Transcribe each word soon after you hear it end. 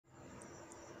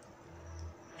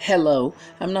Hello,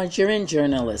 I'm Nigerian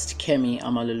journalist Kemi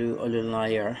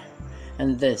Omololu-Olunloyo,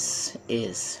 and this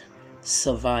is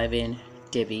Surviving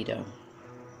Davido.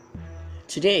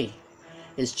 Today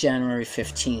is January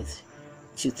 15th,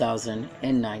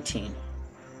 2019.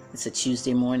 It's a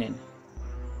Tuesday morning.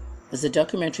 As the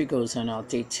documentary goes on, I'll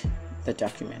date the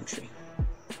documentary.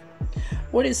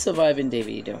 What is Surviving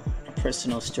Davido? A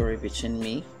personal story between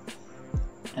me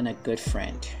and a good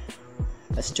friend.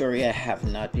 A story I have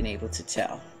not been able to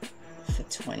tell for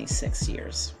 26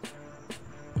 years.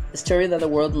 A story that the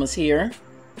world must hear.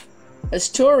 A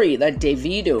story that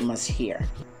Davido must hear.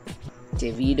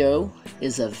 Davido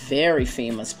is a very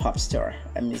famous pop star,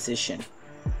 a musician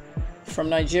from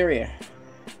Nigeria,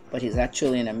 but he's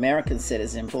actually an American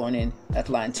citizen born in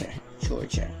Atlanta,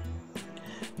 Georgia.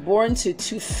 Born to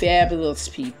two fabulous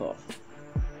people.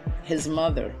 His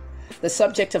mother, the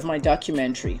subject of my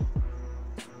documentary,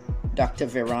 Dr.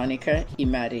 Veronica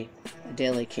Imade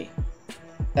Adeleke.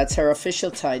 That's her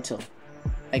official title.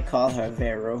 I call her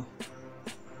Vero.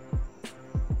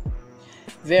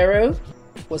 Vero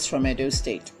was from Edo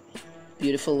State.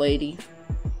 Beautiful lady,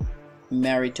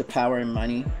 married to power and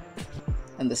money,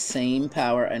 and the same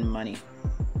power and money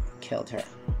killed her.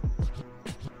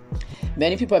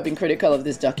 Many people have been critical of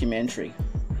this documentary,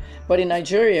 but in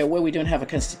Nigeria, where we don't have a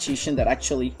constitution that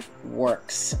actually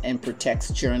works and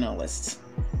protects journalists,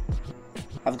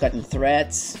 I've gotten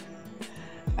threats,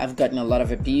 I've gotten a lot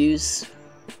of abuse,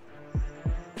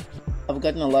 I've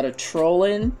gotten a lot of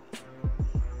trolling,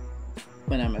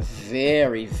 when I'm a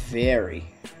very,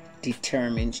 very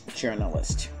determined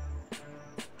journalist.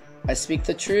 I speak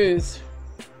the truth,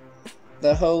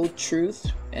 the whole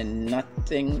truth, and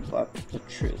nothing but the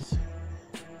truth.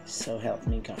 So help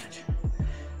me God.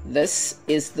 This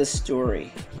is the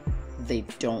story they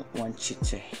don't want you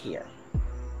to hear.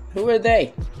 Who are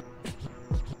they?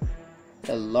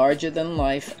 The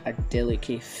larger-than-life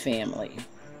Adeleke family,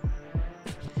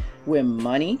 where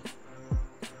money,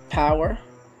 power,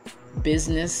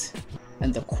 business,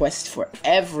 and the quest for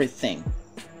everything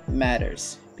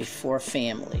matters before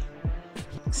family.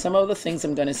 Some of the things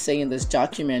I'm going to say in this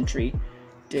documentary,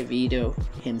 Davido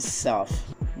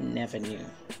himself never knew.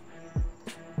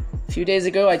 A few days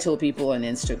ago, I told people on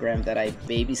Instagram that I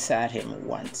babysat him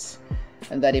once,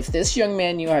 and that if this young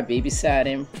man knew I babysat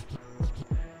him,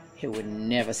 he would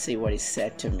never say what he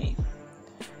said to me.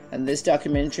 And this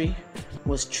documentary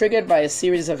was triggered by a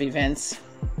series of events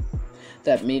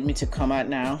that made me to come out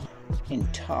now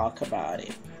and talk about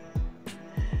it.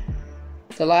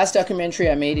 The last documentary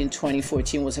I made in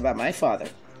 2014 was about my father.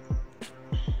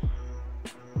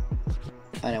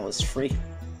 And it was free.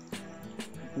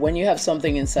 When you have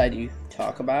something inside you,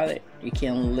 talk about it. You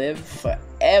can live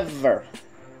forever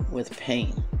with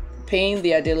pain. Pain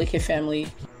the Adeleke family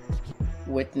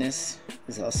witness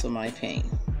is also my pain.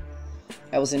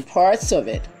 I was in parts of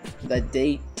it that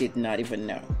they did not even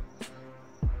know.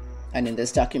 And in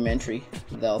this documentary,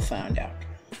 they'll find out.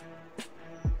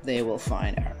 They will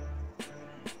find out.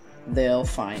 They'll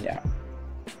find out.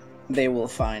 They will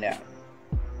find out.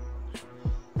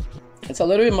 It's a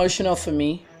little emotional for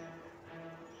me.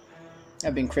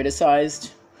 I've been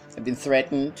criticized. I've been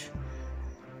threatened.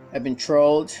 I've been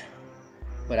trolled.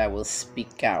 But I will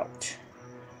speak out.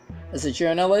 As a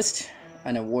journalist,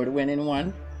 an award-winning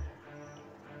one,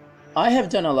 I have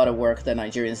done a lot of work that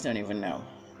Nigerians don't even know.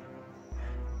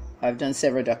 I've done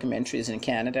several documentaries in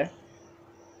Canada,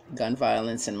 gun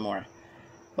violence and more.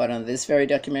 But on this very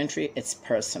documentary, it's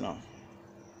personal.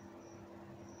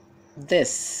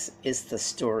 This is the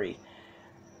story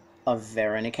of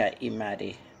Veronica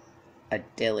Imade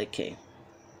Adeleke,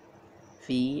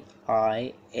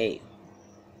 V-I-A.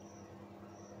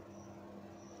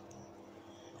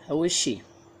 Who is she?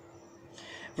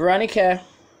 Veronica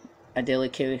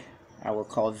Adeleke, I will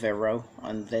call Vero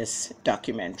on this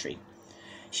documentary.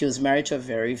 She was married to a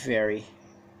very, very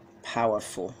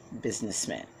powerful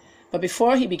businessman. But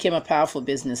before he became a powerful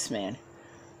businessman,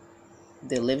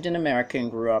 they lived in America and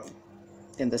grew up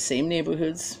in the same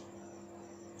neighborhoods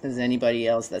as anybody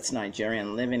else that's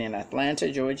Nigerian living in Atlanta,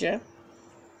 Georgia,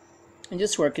 and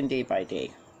just working day by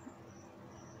day.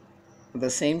 At the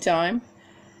same time,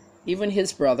 even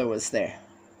his brother was there,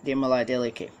 Omololu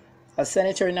Adeleke, a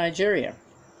senator in Nigeria,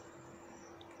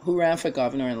 who ran for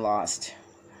governor and lost,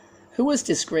 who was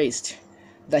disgraced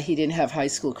that he didn't have high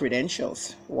school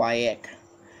credentials, WAEC,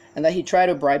 and that he tried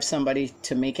to bribe somebody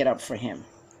to make it up for him.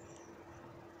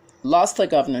 Lost the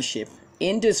governorship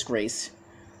in disgrace,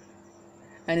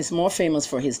 and is more famous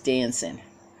for his dancing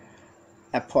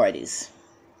at parties.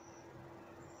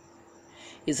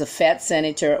 He's a fat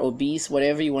senator, obese,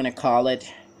 whatever you want to call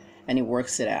it, and he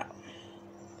works it out.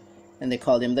 and they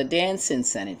called him the dancing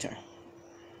senator.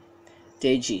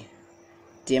 Deji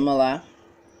Demola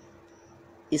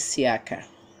Isiaka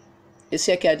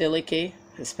Adeleke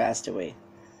has passed away.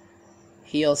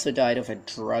 He also died of a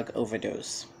drug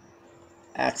overdose.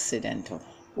 Accidental.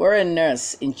 Where a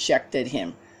nurse injected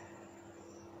him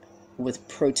with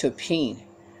protopine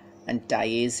and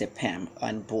diazepam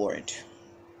on board.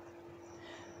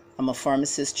 I'm a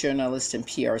pharmacist, journalist, and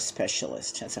PR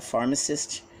specialist. As a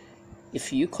pharmacist,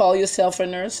 if you call yourself a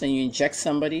nurse and you inject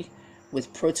somebody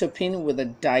with protopine with a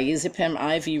diazepam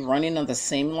IV running on the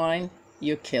same line,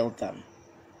 you killed them.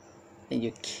 And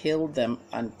you killed them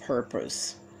on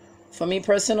purpose. For me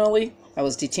personally, I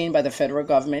was detained by the federal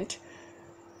government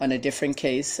on a different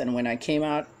case, and when I came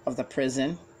out of the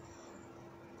prison,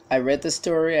 I read the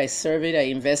story, I surveyed, I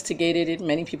investigated it.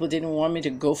 Many people didn't want me to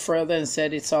go further and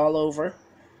said it's all over.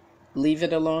 Leave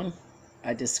it alone.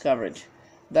 I discovered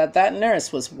that that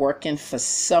nurse was working for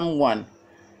someone.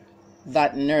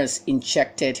 That nurse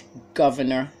injected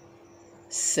Governor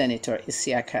Senator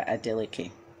Isiaka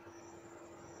Adeleke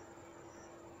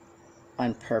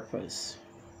on purpose.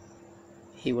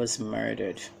 He was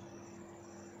murdered.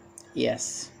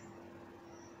 Yes.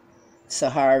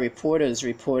 Sahara reporters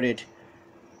reported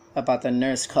about the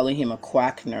nurse calling him a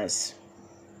quack nurse.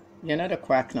 You're not a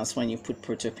quack nurse when you put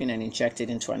protopine and inject it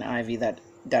into an IV that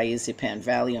diazepam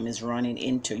Valium is running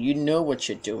into. You know what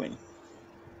you're doing.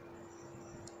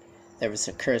 There was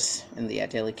a curse in the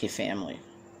Adeleke family.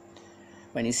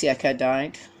 When Isiaka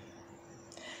died,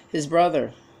 his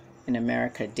brother in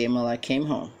America, Demola, came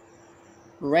home,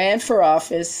 ran for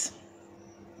office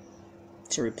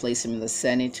to replace him in the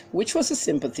Senate, which was a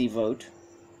sympathy vote.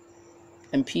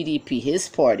 And PDP, his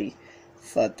party,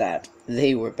 thought that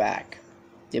they were back.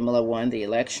 Demola won the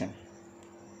election.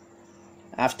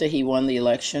 After he won the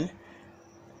election,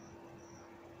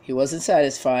 he wasn't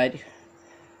satisfied.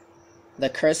 The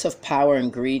curse of power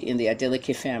and greed in the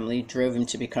Adeleke family drove him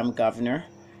to become governor,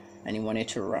 and he wanted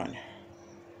to run.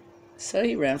 So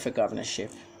he ran for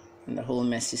governorship, and the whole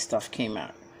messy stuff came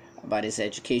out about his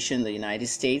education in the United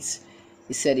States.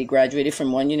 He said he graduated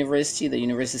from one university. The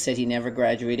university said he never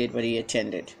graduated, but he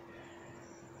attended.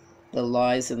 The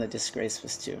lies and the disgrace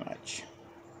was too much.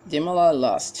 Demola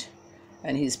lost,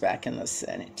 and he's back in the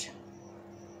Senate.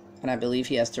 And I believe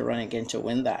he has to run again to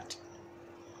win that.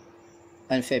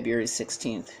 On February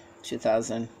 16th,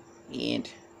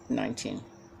 2019.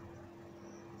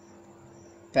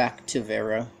 Back to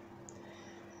Vero.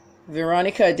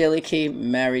 Veronica Adeleke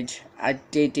married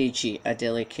Adedeji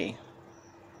Adeleke,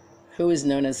 who is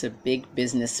known as a big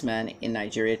businessman in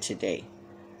Nigeria today,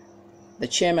 the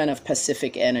chairman of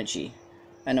Pacific Energy,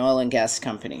 an oil and gas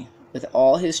company, with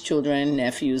all his children,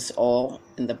 nephews, all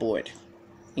in the board,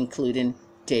 including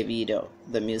Davido,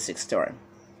 the music star.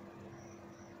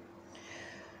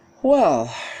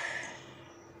 Well,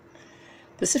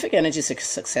 Pacific Energy is a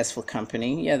successful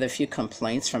company. Yeah, there are a few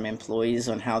complaints from employees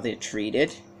on how they're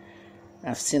treated.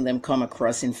 I've seen them come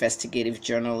across investigative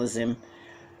journalism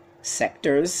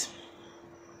sectors.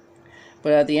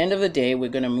 But at the end of the day, we're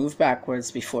going to move backwards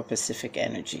before Pacific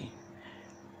Energy.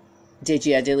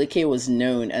 Deji Adeleke was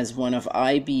known as one of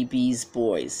IBB's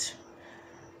boys.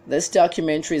 This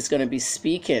documentary is going to be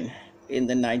speaking in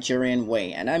the Nigerian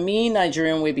way. And I mean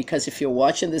Nigerian way because if you're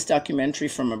watching this documentary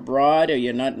from abroad or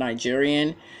you're not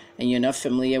Nigerian and you're not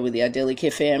familiar with the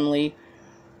Adeleke family,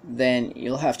 then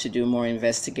you'll have to do more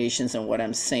investigations on what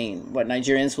I'm saying. But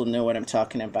Nigerians will know what I'm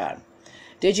talking about.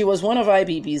 Deji was one of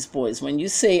IBB's boys. When you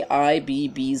say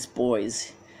IBB's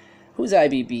boys, who's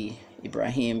IBB?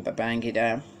 Ibrahim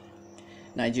Babangida,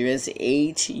 Nigeria's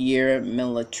 8-year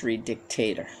military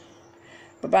dictator.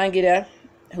 Babangida,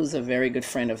 who's a very good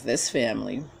friend of this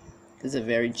family, is a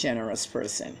very generous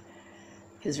person.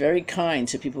 He's very kind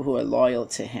to people who are loyal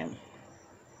to him.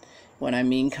 When I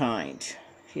mean kind,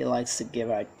 he likes to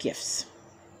give out gifts.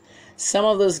 Some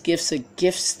of those gifts are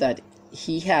gifts that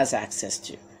he has access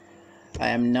to. I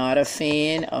am not a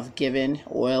fan of giving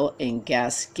oil and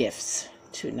gas gifts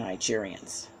to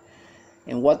Nigerians.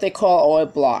 In what they call oil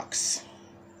blocks,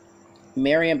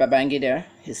 Mariam Babangida,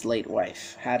 his late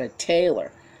wife, had a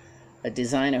tailor, a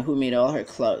designer who made all her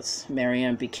clothes.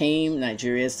 Mariam became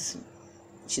Nigeria's,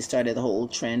 she started the whole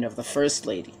trend of the first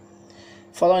lady.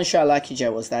 Falon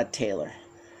Shalakija was that tailor.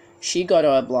 She got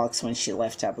oil blocks when she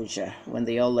left Abuja, when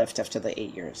they all left after the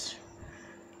 8 years.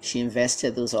 She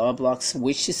invested those oil blocks,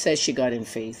 which she says she got in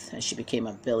faith, and she became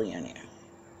a billionaire.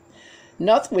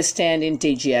 Notwithstanding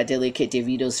Deji Adeleke,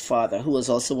 Davido's father, who was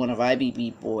also one of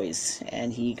IBB boys,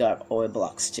 and he got oil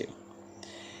blocks too.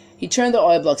 He turned the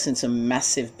oil blocks into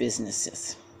massive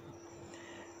businesses.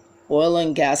 Oil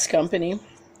and gas company,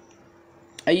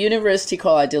 a university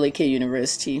called Adeleke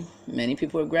University. Many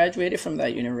people have graduated from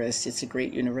that university. It's a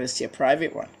great university, a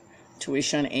private one.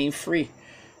 Tuition ain't free.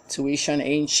 Tuition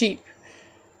ain't cheap.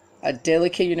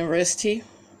 Adeleke University,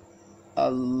 a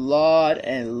lot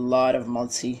of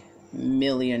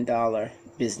multi-million-dollar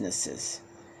businesses.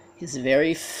 He's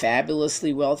very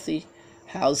fabulously wealthy.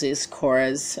 Houses,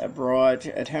 cars, abroad,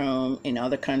 at home, in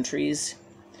other countries.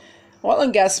 Oil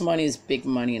and gas money is big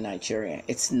money in Nigeria.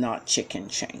 It's not chicken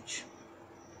change.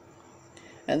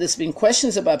 And there's been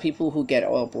questions about people who get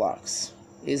oil blocks.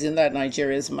 Isn't that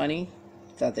Nigeria's money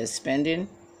that they're spending?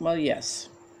 Well, yes.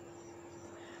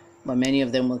 But many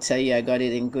of them will tell you, I got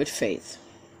it in good faith.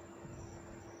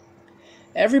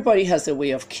 Everybody has a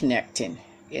way of connecting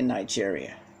in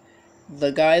Nigeria.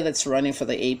 The guy that's running for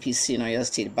the APC in Oyo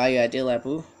State, Bayo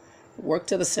Adelabu,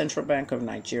 worked at the Central Bank of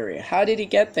Nigeria. How did he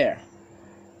get there?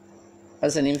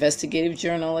 As an investigative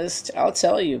journalist, I'll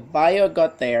tell you, Bayo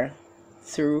got there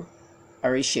through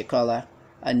Arishekola,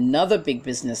 another big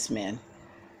businessman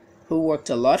who worked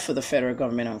a lot for the federal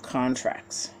government on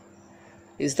contracts.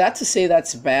 Is that to say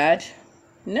that's bad?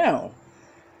 No.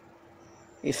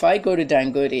 If I go to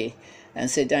Dangote and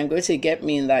say, Dangote, get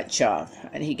me in that job,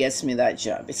 and he gets me that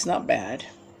job, it's not bad.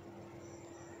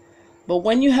 But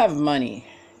when you have money,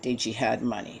 Deji had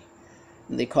money.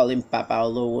 They call him Papa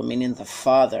Olowo, meaning the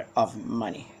father of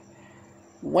money.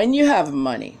 When you have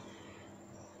money,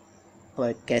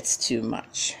 but it gets too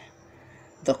much,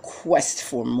 the quest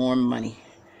for more money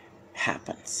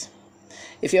happens.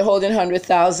 If you're holding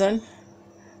 100,000,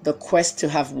 the quest to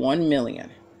have 1 million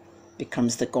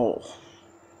becomes the goal.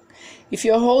 If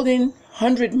you're holding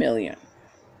 100 million,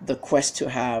 the quest to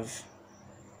have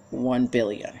 1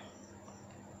 billion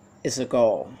is a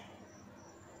goal.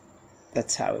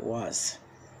 That's how it was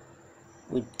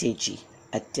with Deji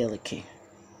Adeleke,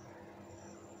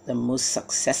 the most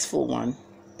successful one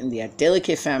in the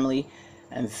Adeleke family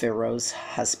and Vero's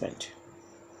husband,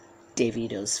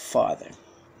 Davido's father.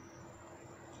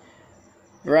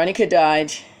 Veronica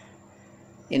died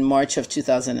in March of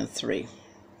 2003.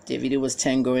 Davido was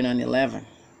 10 going on 11.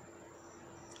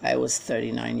 I was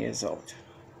 39 years old.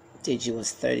 Deji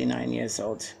was 39 years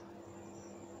old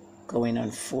going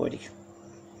on 40.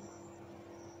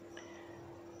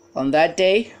 On that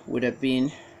day would have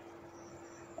been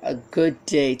a good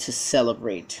day to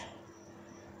celebrate.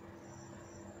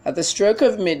 At the stroke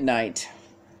of midnight,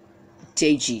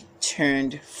 Deji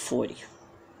turned 40.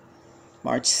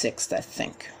 March 6th, I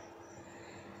think,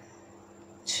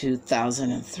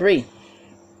 2003.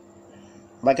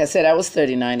 Like I said, I was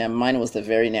 39 and mine was the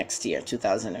very next year,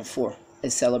 2004. I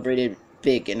celebrated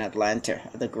big in Atlanta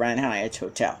at the Grand Hyatt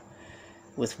Hotel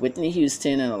with Whitney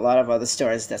Houston and a lot of other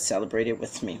stars that celebrated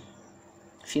with me.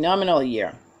 Phenomenal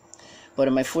year. But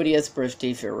on my 40th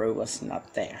birthday, Vero was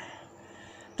not there.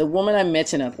 The woman I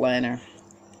met in Atlanta,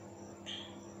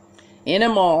 in a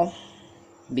mall,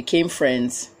 became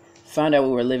friends, found out we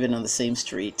were living on the same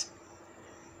street.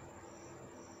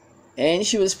 And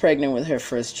she was pregnant with her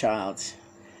first child.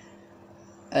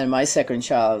 And my second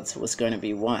child was going to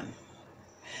be 1.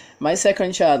 My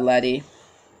second child, Laddie,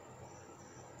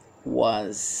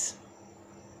 was,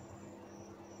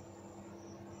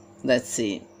 let's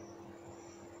see,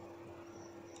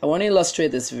 I want to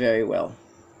illustrate this very well.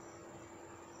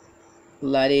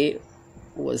 Laddie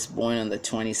was born on the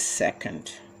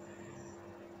 22nd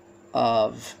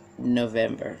of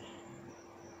November,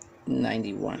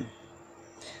 91.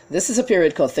 This is a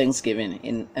period called Thanksgiving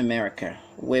in America,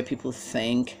 where people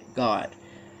thank God,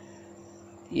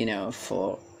 you know,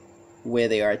 for where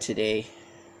they are today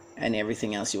and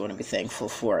everything else you want to be thankful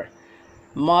for.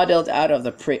 Modeled out of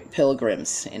the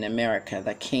pilgrims in America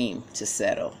that came to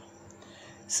settle.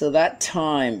 So that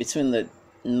time between the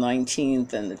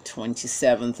 19th and the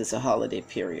 27th is a holiday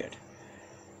period.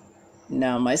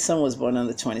 Now, my son was born on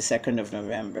the 22nd of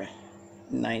November,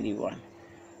 91.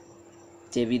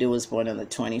 Davido was born on the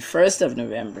 21st of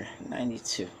November,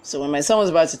 92. So when my son was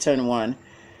about to turn 1,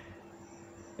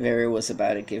 Werey was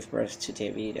about to give birth to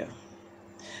Davido.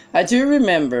 I do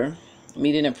remember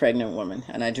meeting a pregnant woman,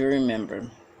 and I do remember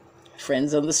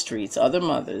friends on the streets, other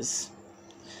mothers,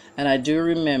 and I do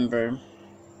remember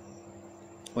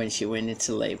when she went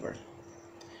into labor.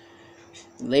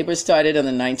 Labor started on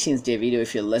the 19th, Davido,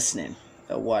 if you're listening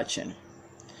or watching.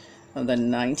 On the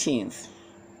 19th.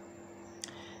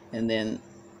 And then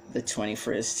the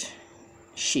 21st,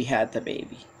 she had the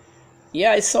baby.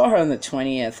 Yeah, I saw her on the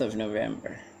 20th of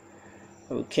November.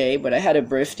 Okay, but I had a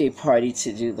birthday party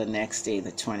to do the next day,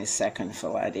 the 22nd for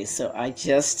Lade. So I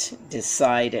just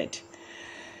decided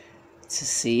to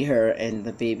see her, and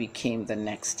the baby came the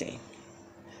next day.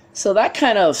 So that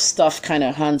kind of stuff kind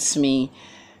of haunts me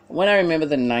When I remember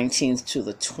the 19th to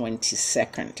the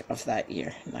 22nd of that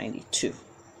year, 92.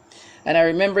 And I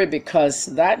remember it because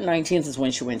that 19th is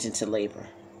when she went into labor.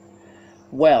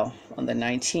 Well, on the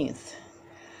 19th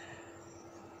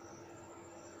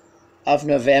of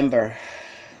November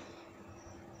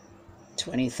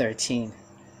 2013,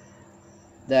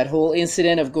 that whole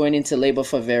incident of going into labor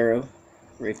for Vero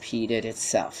repeated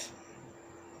itself.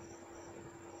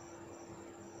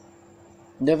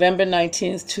 November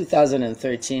 19th,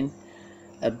 2013,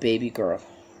 a baby girl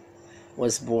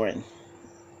was born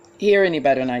here in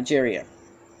Ibadan, Nigeria.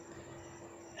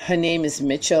 Her name is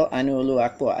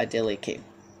Omololu-Olunloyo Adeleke.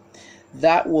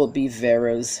 That will be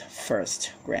Vero's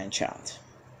first grandchild.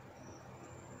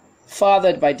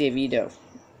 Fathered by Davido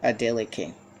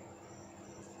Adeleke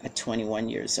at 21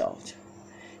 years old.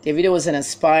 Davido was an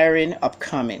aspiring,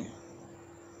 upcoming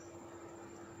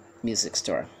music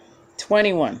star.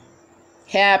 21.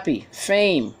 Happy,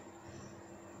 fame,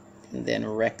 and then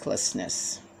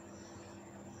recklessness.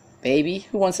 Baby?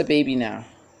 Who wants a baby now?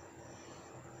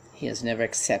 He has never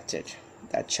accepted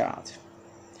that child.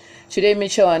 Today,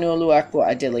 Omololu-Olunloyo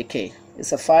Adeleke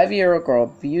is a 5-year-old girl,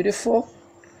 beautiful,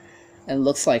 and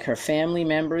looks like her family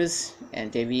members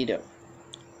and Davido.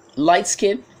 Light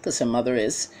skin, because her mother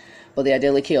is, but the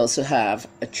Adeleke also have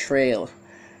a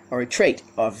trait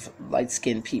of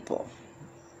light-skinned people.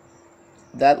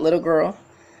 That little girl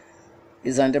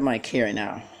is under my care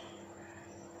now.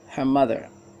 Her mother,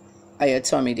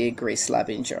 Ayatomide Grace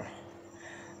Labinger,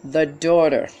 the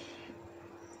daughter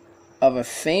of a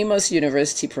famous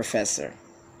university professor,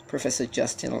 Professor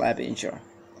Justin Labinger,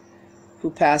 who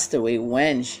passed away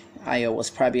when Ayo was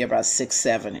probably about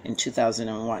 6'7" in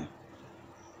 2001.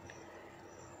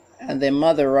 And their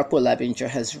mother, Rocco Labinger,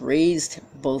 has raised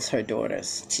both her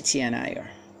daughters, Titi and Ayo,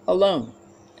 alone.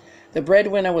 The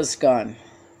breadwinner was gone.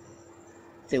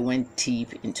 They went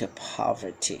deep into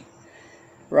poverty.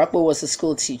 Rocco was a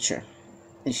school teacher,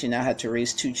 and she now had to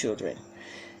raise 2 children.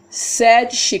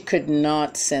 Said she could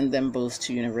not send them both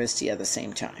to university at the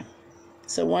same time.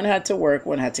 So one had to work,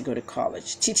 one had to go to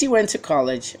college. Titi went to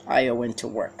college, Ayo went to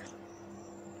work.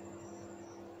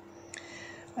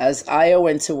 As Ayo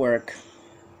went to work,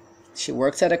 she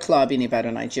worked at a club in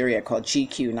Ibadan, Nigeria called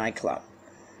GQ Nightclub.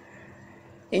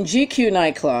 In GQ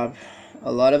Nightclub,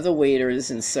 a lot of the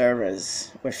waiters and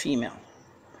servers were female.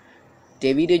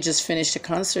 Davido just finished a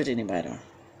concert in Ibadan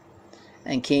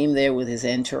and came there with his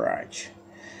entourage.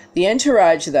 The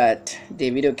entourage that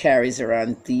Davido carries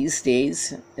around these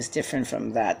days is different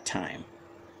from that time.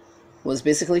 It was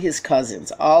basically his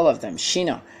cousins, all of them,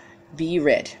 Shina,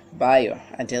 B-Red, Bayo,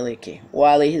 Adeleke,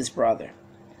 Wale, his brother.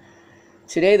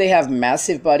 Today they have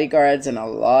massive bodyguards and a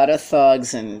lot of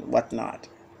thugs and whatnot.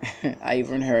 I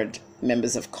even heard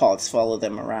members of cults follow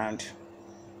them around.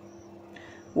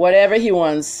 Whatever he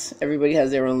wants, everybody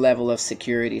has their own level of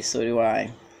security, so do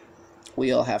I.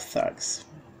 We all have thugs.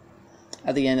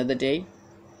 At the end of the day,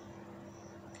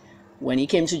 when he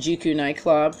came to GQ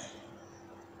Nightclub,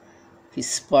 he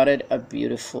spotted a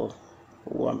beautiful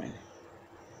woman.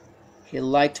 He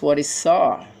liked what he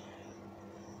saw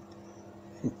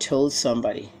and told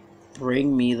somebody,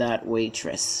 "Bring me that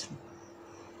waitress."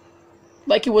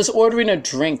 Like he was ordering a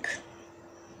drink.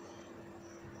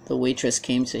 The waitress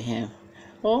came to him.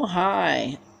 "Oh,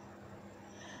 hi.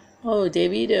 Oh,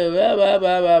 Davido, blah, blah,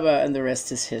 blah, blah, blah." And the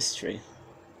rest is history.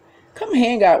 Come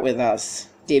hang out with us.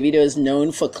 Davido is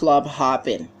known for club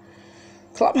hopping.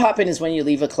 Club hopping is when you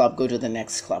leave a club, go to the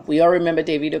next club. We all remember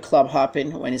Davido club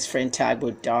hopping when his friend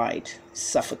Tagbo died,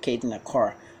 suffocated in a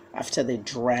car after they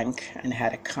drank and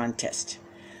had a contest.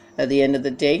 At the end of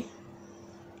the day,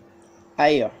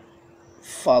 Ayo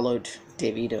followed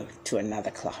Davido to another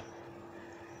club.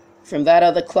 From that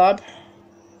other club,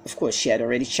 of course, she had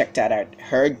already checked out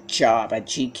her job at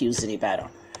GQ's in Ibadan.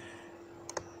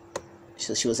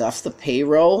 So she was off the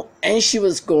payroll, and she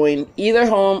was going either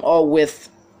home or with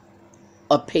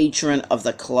a patron of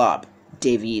the club,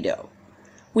 Davido.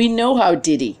 We know how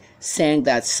Diddy sang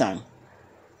that song.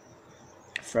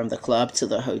 From the club to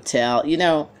the hotel. You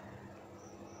know,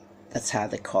 that's how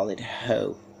they call it,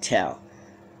 hotel.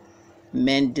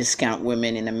 Men discount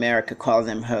women in America, call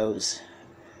them hoes.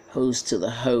 Hoes to the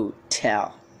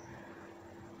hotel.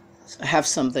 So I have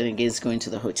something against going to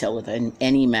the hotel with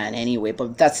any man anyway,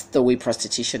 but that's the way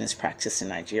prostitution is practiced in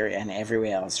Nigeria and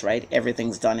everywhere else, right?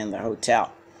 Everything's done in the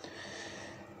hotel.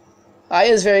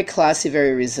 Aya is very classy,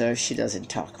 very reserved. She doesn't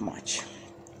talk much.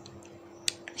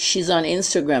 She's on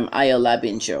Instagram, Aya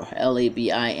Labinjo,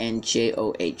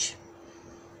 Labinjoh.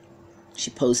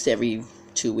 She posts every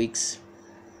 2 weeks.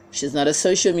 She's not a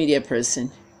social media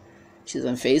person. She's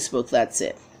on Facebook, that's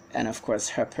it. And of course,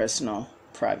 her personal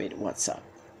private WhatsApp.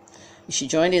 She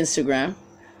joined Instagram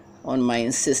on my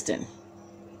insisting.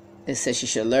 They said she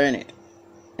should learn it.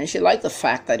 And she liked the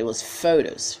fact that it was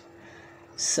photos.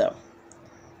 So,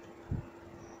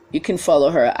 you can follow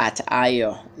her at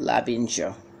Ayo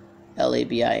Labinjo,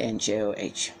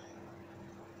 Labinjoh.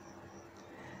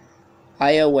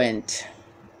 Ayo went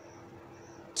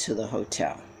to the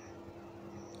hotel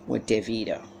with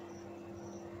Davido.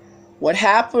 What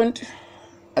happened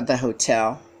at the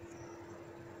hotel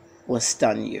will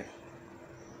stun you.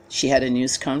 She had a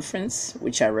news conference,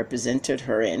 which I represented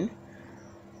her in.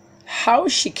 How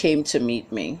she came to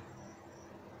meet me,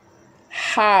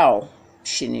 how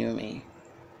she knew me,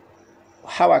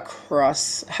 how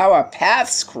our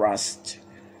paths crossed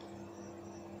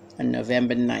on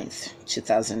November 9th,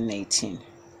 2018,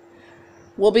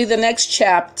 will be the next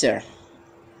chapter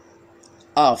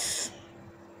of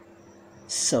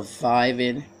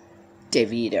Surviving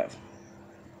Davido.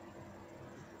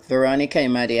 Veronica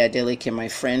Imade Adeleke, my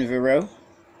friend Vero,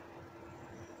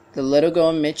 the little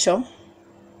girl Mitchell,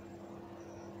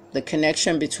 the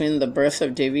connection between the birth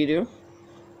of Davido,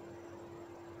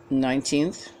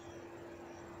 19th,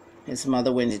 his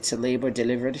mother went into labor,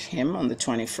 delivered him on the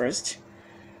 21st,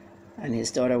 and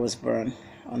his daughter was born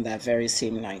on that very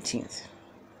same 19th.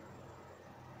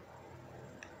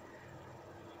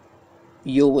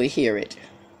 You will hear it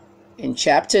in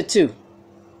chapter 2.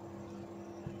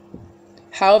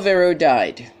 How Vero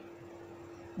died,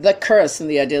 the curse in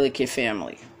the Adeleke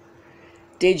family,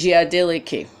 Deji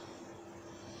Adeleke,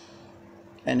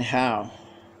 and how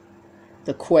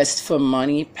the quest for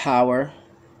money, power,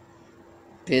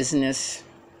 business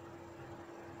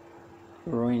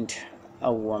ruined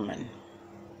a woman.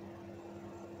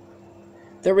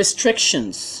 The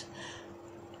restrictions,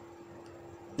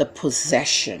 the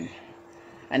possession,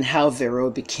 and how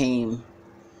Vero became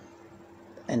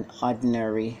an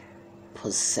ordinary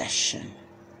possession.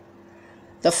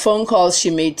 The phone calls she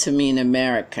made to me in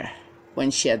America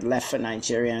when she had left for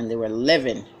Nigeria and they were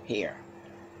living here.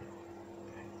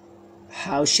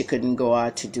 How she couldn't go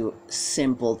out to do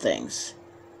simple things.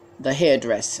 The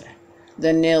hairdresser,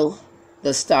 the nail,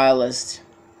 the stylist.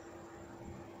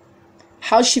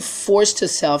 How she forced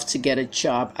herself to get a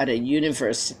job at a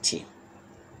university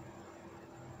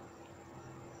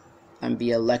and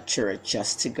be a lecturer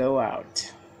just to go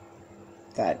out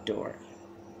that door.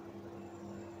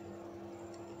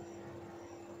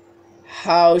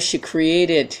 How she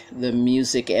created the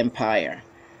music empire.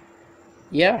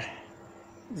 Yeah,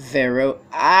 Vero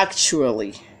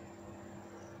actually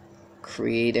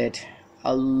created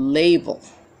a label,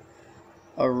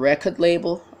 a record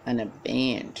label, and a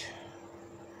band.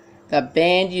 That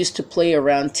band used to play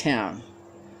around town.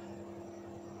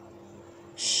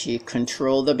 She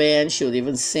controlled the band. She would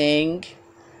even sing.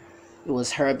 It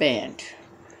was her band.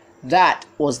 That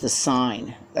was the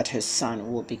sign that her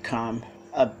son will become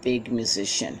a big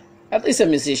musician. At least a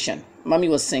musician. Mommy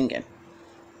was singing.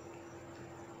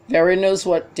 Vera knows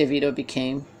what Davido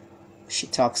became. She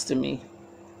talks to me.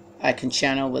 I can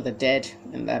channel with the dead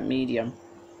in that medium.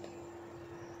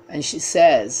 And she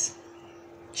says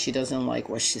she doesn't like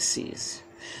what she sees.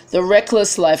 The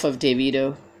reckless life of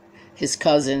Davido, his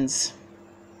cousins,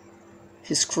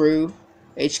 his crew,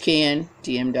 HKN,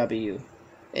 DMW,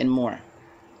 and more.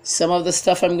 Some of the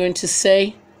stuff I'm going to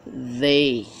say,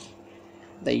 the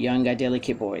young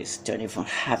Adeleke boys, don't even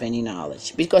have any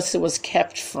knowledge because it was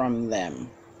kept from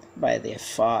them by their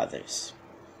fathers,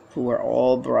 who were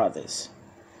all brothers.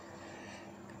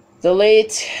 The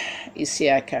late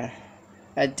Isiaka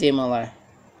Ademola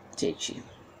Deji,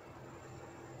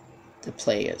 the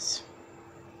players.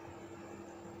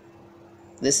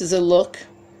 This is a look,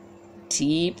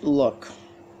 deep look,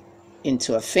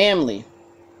 into a family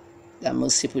that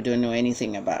most people don't know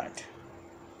anything about.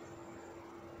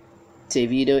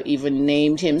 Davido even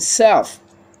named himself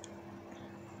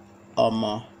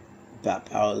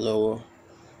Omololu-Olunloyo,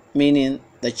 meaning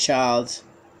the child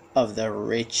of the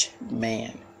rich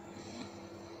man.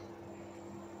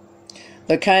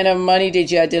 The kind of money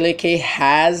Deji Adeleke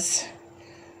has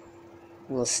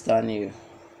will stun you.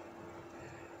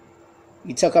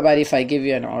 You talk about if I give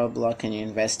you an oil block and you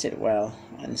invest it well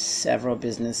on several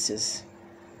businesses,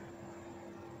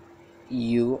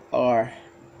 you are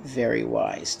very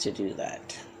wise to do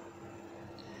that.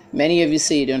 Many of you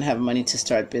say you don't have money to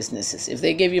start businesses. If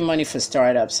they give you money for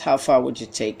startups, how far would you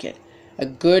take it? A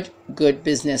good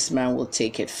businessman will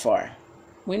take it far.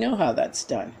 We know how that's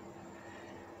done.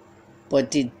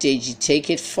 But did Deji take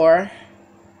it far?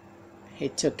 He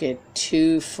took it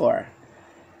too far.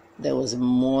 There was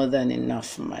more than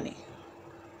enough money.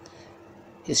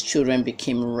 His children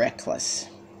became reckless,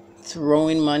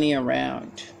 throwing money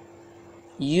around,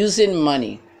 using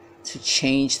money to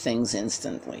change things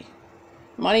instantly.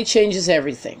 Money changes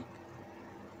everything.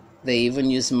 They even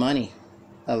use money,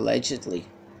 allegedly,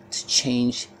 to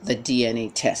change the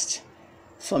DNA test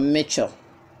for Mitchell,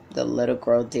 the little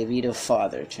girl Davido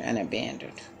fathered and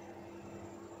abandoned.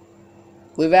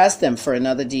 We've asked them for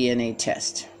another DNA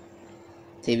test.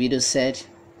 Davido said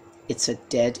it's a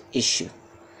dead issue.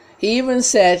 He even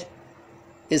said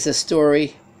it's a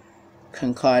story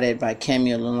concocted by Kemi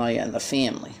Olunloyo and the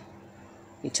family.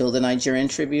 He told the Nigerian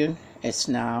Tribune it's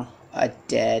now a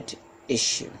dead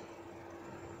issue.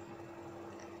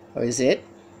 Or is it?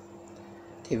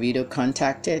 Davido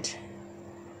contacted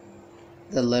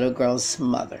the little girl's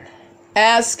mother,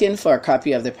 asking for a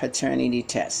copy of the paternity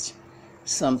test,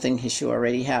 something he should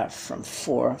already have from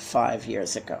 4 or 5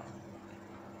 years ago,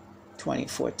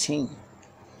 2014.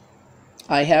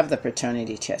 I have the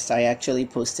paternity test. I actually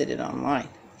posted it online.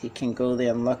 He can go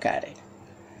there and look at it.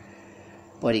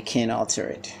 But he can't alter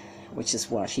it, which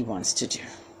is what he wants to do.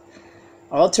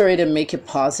 Alter it and make it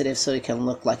positive so it can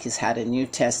look like he's had a new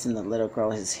test and the little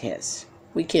girl is his.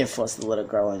 We can't force the little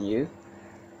girl on you.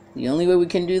 The only way we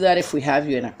can do that if we have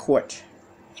you in a court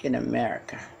in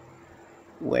America,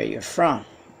 where you're from,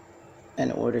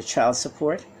 and order child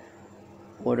support,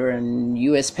 order a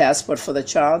U.S. passport for the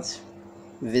child,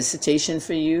 visitation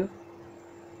for you,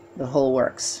 the whole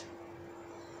works.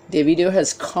 Davido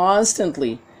has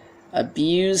constantly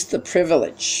abused the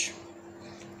privilege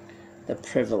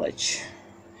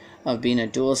of being a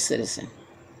dual citizen,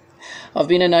 of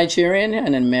being a Nigerian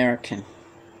and an American,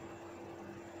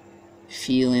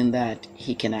 feeling that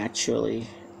he can actually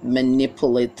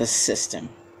manipulate the system.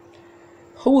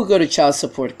 Who will go to child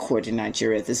support court in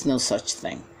Nigeria? There's no such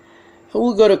thing. Who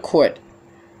will go to court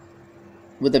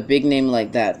with a big name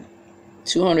like that?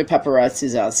 200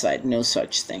 paparazzis outside, no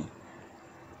such thing.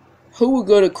 Who will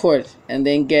go to court and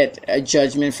then get a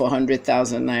judgment for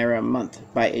 100,000 naira a month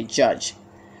by a judge,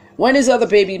 when his other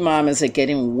baby mamas are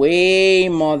getting way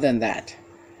more than that?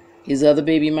 His other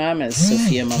baby mama is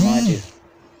Sophia Mamadu,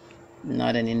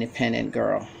 not an independent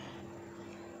girl.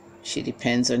 She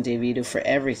depends on Davido for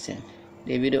everything.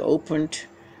 Davido opened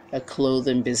a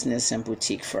clothing business and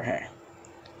boutique for her.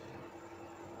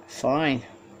 Fine.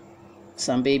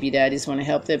 Some baby daddies want to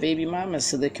help their baby mamas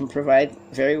so they can provide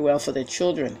very well for their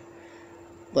children.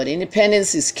 But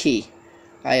independence is key.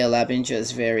 Aya Labinja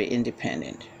is very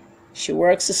independent. She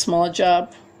works a small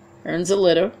job, earns a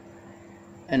little,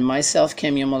 and myself,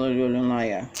 Kemi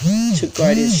Omololu-Olunloyo, took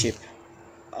guardianship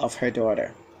of her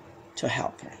daughter to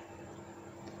help her.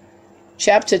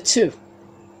 Chapter 2,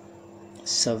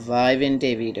 Surviving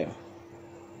Davido,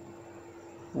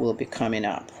 will be coming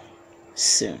up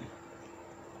soon.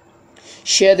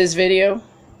 Share this video.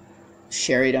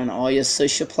 Share it on all your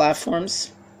social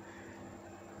platforms.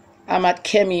 I'm at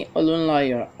Kemi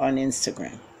Olunloyo on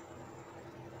Instagram,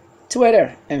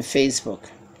 Twitter, and Facebook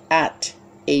at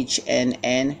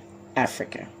HNN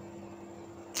Africa.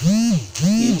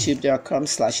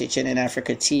 YouTube.com/HNN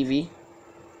Africa TV.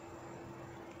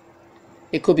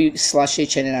 It could be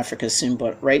 /HNN Africa soon,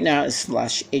 but right now it's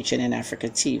 /HNN Africa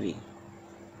TV.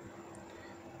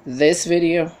 This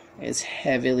video is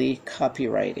heavily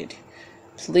copyrighted.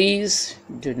 Please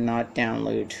do not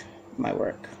download my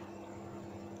work.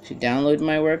 If you download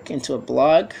my work into a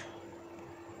blog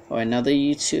or another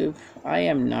YouTube, I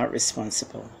am not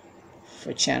responsible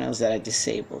for channels that are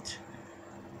disabled.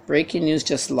 Breaking News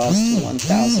just lost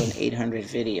 1,800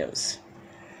 videos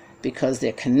because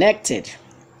they're connected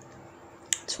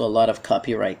to a lot of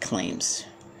copyright claims.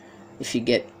 If you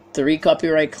get 3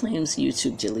 copyright claims,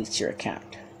 YouTube deletes your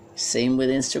account. Same with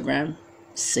Instagram,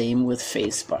 same with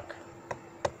Facebook.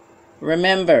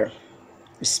 Remember,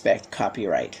 respect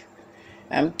copyright.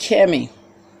 I'm Kemi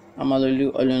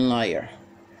Omololu-Olunloyo,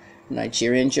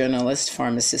 Nigerian journalist,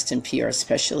 pharmacist, and PR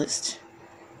specialist,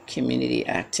 community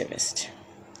activist.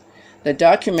 The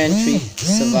documentary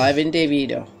Surviving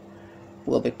Davido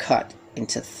will be cut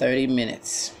into 30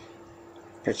 minutes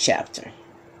per chapter.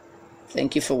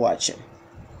 Thank you for watching.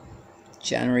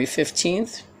 January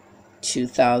 15th,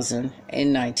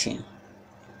 2019.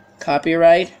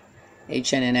 Copyright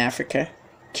HNN Africa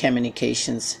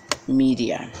Communications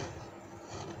Media.